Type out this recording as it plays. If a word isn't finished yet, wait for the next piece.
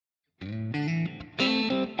Silver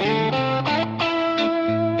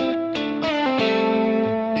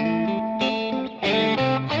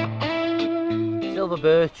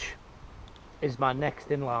birch is my next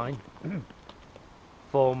in line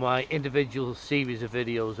for my individual series of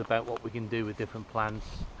videos about what we can do with different plants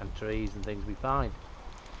and trees and things we find.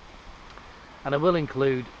 And I will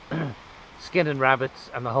include skinning rabbits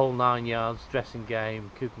and the whole 9 yards, dressing game,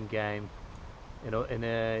 cooking game, you know, in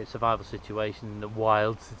a survival situation, in a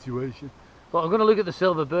wild situation. But I'm going to look at the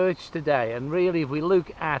silver birch today, and really if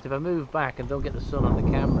I move back and don't get the sun on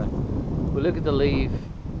the camera, we look at the leaf,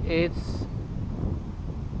 it's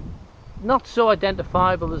not so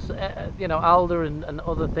identifiable as you know, alder and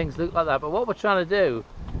other things look like that, but what we're trying to do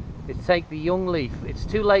is take the young leaf. It's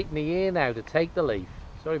too late in the year now to take the leaf.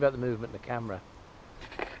 Sorry about the movement in the camera.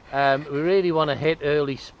 We really want to hit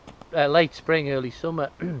late spring, early summer.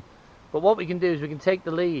 But what we can do is we can take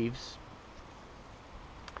the leaves,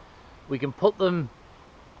 we can put them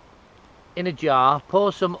in a jar,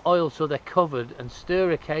 pour some oil so they're covered, and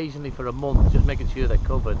stir occasionally for a month, just making sure they're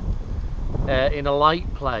covered in a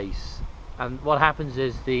light place. And what happens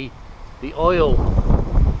is the oil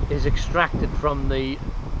is extracted from the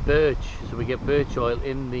birch, so we get birch oil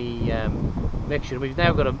in the mixture. We've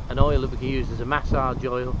now got an oil that we can use as a massage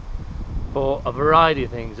oil for a variety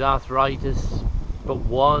of things, arthritis, but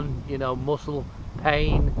one, you know, muscle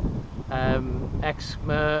pain,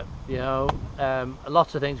 eczema, you know,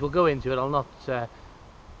 lots of things. We'll go into it. I'll not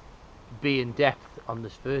be in depth on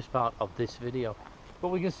this first part of this video, but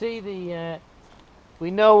we can see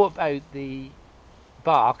we know about the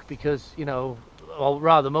bark because, you know, or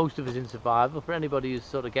rather most of us in survival, for anybody who's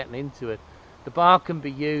sort of getting into it, the bark can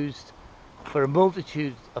be used for a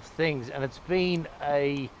multitude of things, and it's been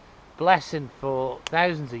a blessing for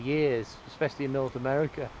thousands of years, especially in North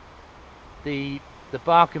America. The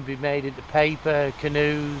bark can be made into paper,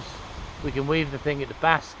 canoes, we can weave the thing into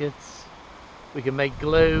baskets, we can make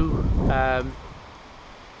glue,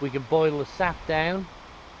 we can boil the sap down,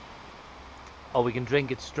 or we can drink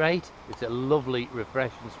it straight. It's a lovely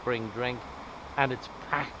refreshing spring drink, and it's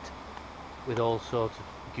packed with all sorts of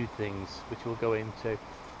good things which we'll go into.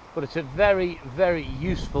 But it's a very, very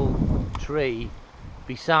useful tree,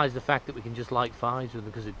 besides the fact that we can just light fires with it,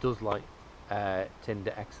 because it does light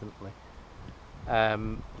tinder excellently.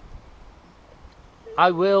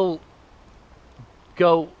 I will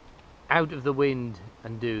go out of the wind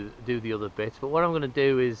and do the other bits, but what I'm going to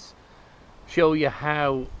do is show you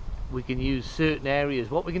how we can use certain areas,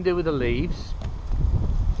 what we can do with the leaves,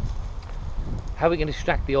 how we can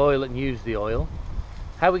extract the oil and use the oil,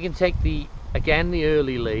 how we can take the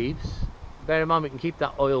early leaves. Bear in mind we can keep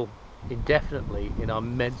that oil indefinitely in our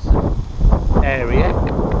medicine area.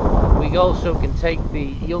 We also can take the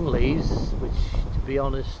young leaves, which, to be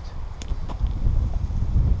honest,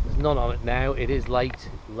 there's none on it now. It is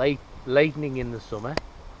latening in the summer,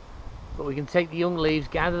 but we can take the young leaves,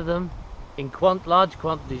 gather them in large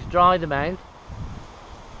quantities, dry them out,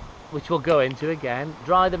 which we'll go into again,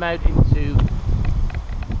 dry them out into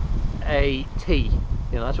a tea.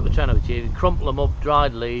 You know, that's what we're trying to achieve. Crumple them up,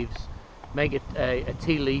 dried leaves, make a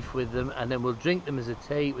tea leaf with them, and then we'll drink them as a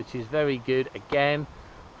tea, which is very good again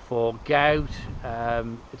for gout.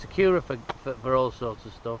 It's a cure for all sorts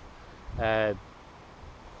of stuff,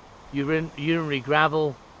 urinary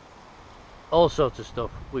gravel, all sorts of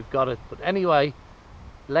stuff. We've got it. But anyway,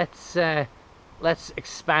 let's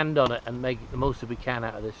expand on it and make the most that we can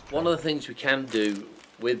out of this tree. One of the things we can do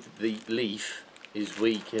with the leaf is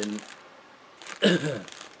we can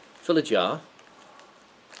fill a jar,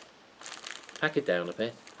 pack it down a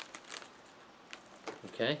bit,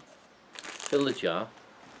 okay, fill the jar,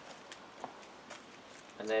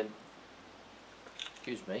 and then,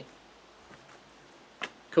 excuse me,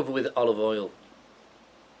 cover with olive oil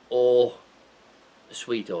or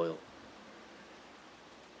sweet oil.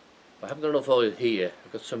 I haven't got enough oil here,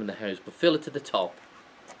 I've got some in the house, but fill it to the top.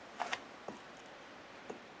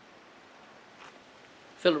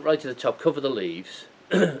 Fill it right to the top, cover the leaves,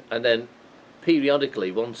 and then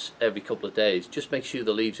periodically, once every couple of days, just make sure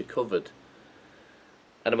the leaves are covered.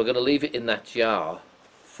 And we're going to leave it in that jar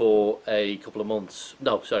for a couple of months,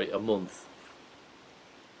 no, sorry, a month.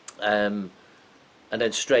 And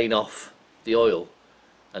then strain off the oil,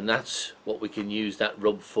 and that's what we can use that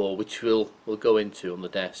rub for, which we'll go into on the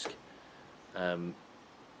desk. The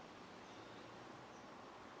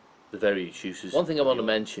various uses. One thing I want to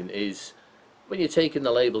mention is, when you're taking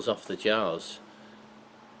the labels off the jars,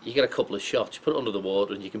 you get a couple of shots, you put it under the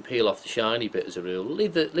water and you can peel off the shiny bit as a rule.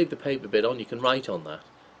 Leave the paper bit on, you can write on that.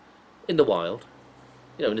 In the wild,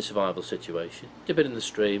 you know, in a survival situation. Dip it in the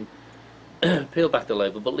stream, peel back the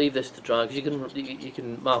label, but leave this to dry, because you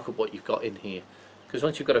can mark up what you've got in here. Because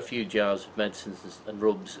once you've got a few jars of medicines and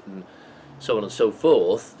rubs and so on and so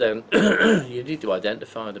forth, then you need to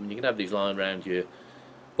identify them. You can have these lying around your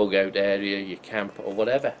bug out area, your camp or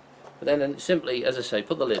whatever. But then simply, as I say,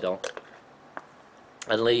 put the lid on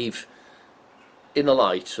and leave in the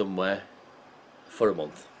light somewhere for a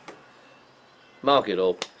month. Mark it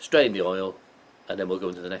up, strain the oil, and then we'll go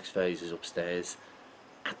into the next phases upstairs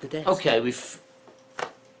at the desk. Okay, we've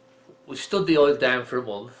stood the oil down for a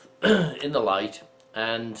month in the light,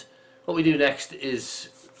 and what we do next is,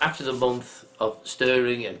 after the month of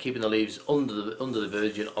stirring and keeping the leaves under the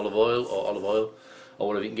virgin olive oil or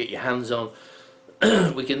whatever you can get your hands on,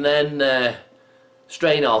 we can then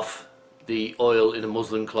strain off the oil in a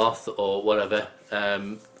muslin cloth or whatever.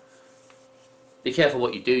 Be careful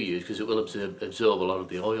what you do use, because it will absorb a lot of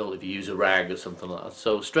the oil if you use a rag or something like that.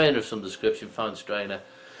 So strainer of some description, fine strainer.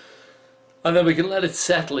 And then we can let it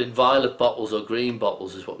settle in violet bottles or green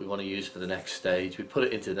bottles is what we want to use for the next stage. We put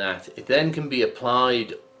it into that. It then can be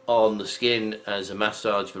applied on the skin as a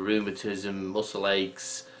massage for rheumatism, muscle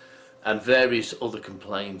aches and various other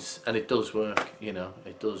complaints, and it does work, you know,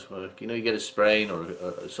 it does work. You know, you get a sprain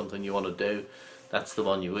or something you want to do, that's the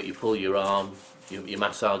one you pull your arm, you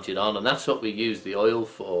massage it on, and that's what we use the oil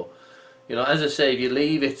for. You know, as I say, if you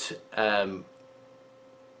leave it,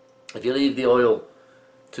 if you leave the oil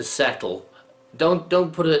to settle,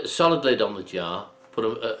 don't put a solid lid on the jar. Put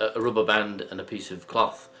a rubber band and a piece of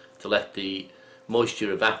cloth to let the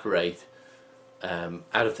moisture evaporate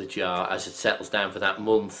out of the jar as it settles down for that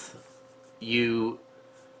month. You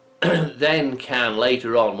then can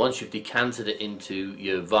later on, once you've decanted it into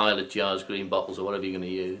your violet jars, green bottles or whatever you're going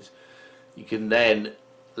to use, you can then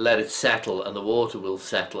let it settle and the water will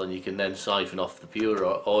settle, and you can then siphon off the pure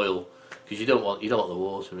oil, because you don't want the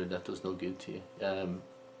water in, that does no good to you.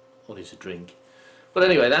 Only as a drink. But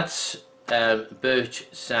anyway, that's birch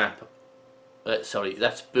sap. Sorry,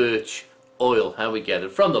 that's birch oil. How we get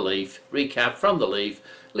it from the leaf. Recap: from the leaf,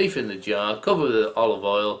 leaf in the jar, cover with olive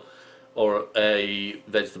oil or a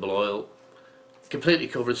vegetable oil, completely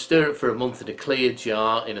cover it, stir it for a month in a clear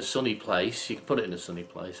jar in a sunny place. You can put it in a sunny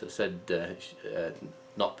place. I said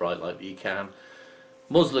not bright light, but you can.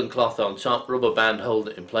 Muslin cloth on top, rubber band, hold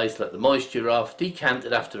it in place, let the moisture off, decant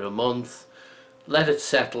it after a month, let it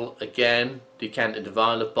settle again, decant into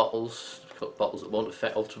violet bottles, bottles that won't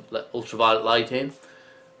affect ultraviolet light in,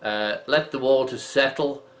 let the water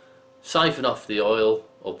settle, siphon off the oil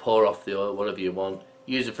or pour off the oil, whatever you want.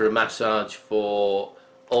 Use it for a massage for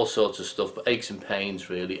all sorts of stuff, but aches and pains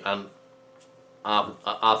really, and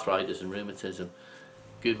arthritis and rheumatism.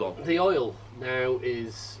 Good one. The oil now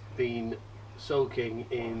is been soaking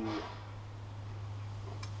in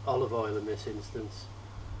olive oil in this instance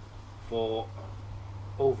for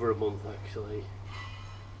over a month actually,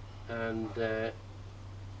 and you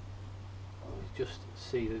just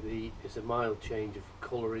see that there's a mild change of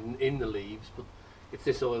colour in the leaves, but it's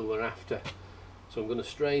this oil we're after. So I'm going to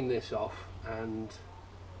strain this off and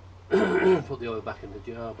put the oil back in the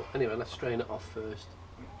jar. But anyway, let's strain it off first.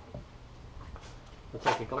 I'll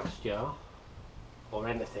take a glass jar or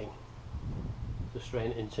anything to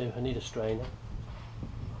strain it into. I need a strainer.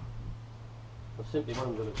 And simply what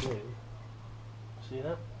I'm going to do, see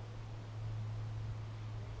that?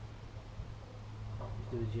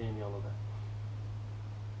 Do a Jamie Oliver.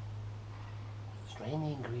 Strain the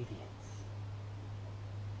ingredients.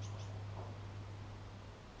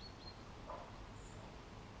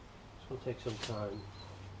 This will take some time.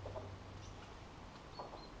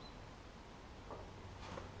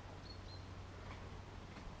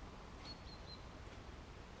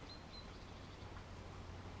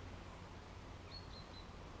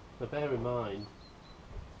 But bear in mind,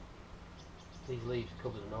 these leaves are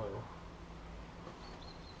covered in oil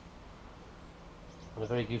and are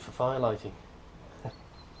very good for fire lighting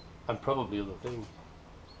and probably other things.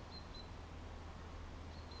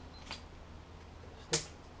 Stick.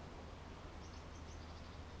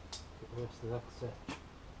 Get the rest of that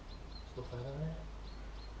stuff out of there.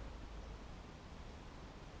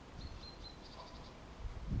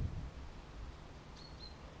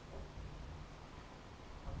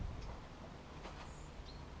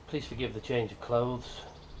 Please forgive the change of clothes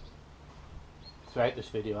throughout this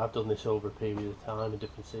video. I've done this over a period of time in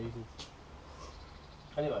different seasons.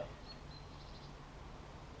 Anyway,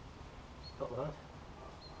 got that.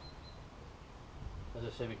 As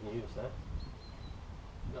I say, we can use that.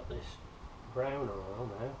 Got this brown oil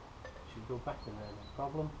now. Should go back in there, no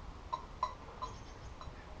problem.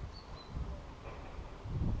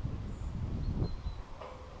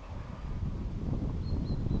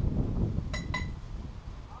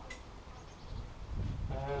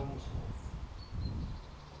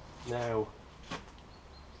 Now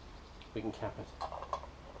we can cap it.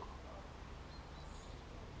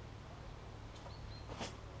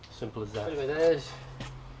 Simple as that. Anyway, there's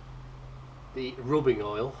the rubbing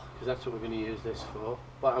oil, because that's what we're going to use this for.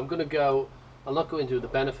 But I'm going to go, I'll not go into the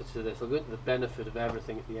benefits of this, I'll go into the benefit of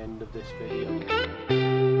everything at the end of this video.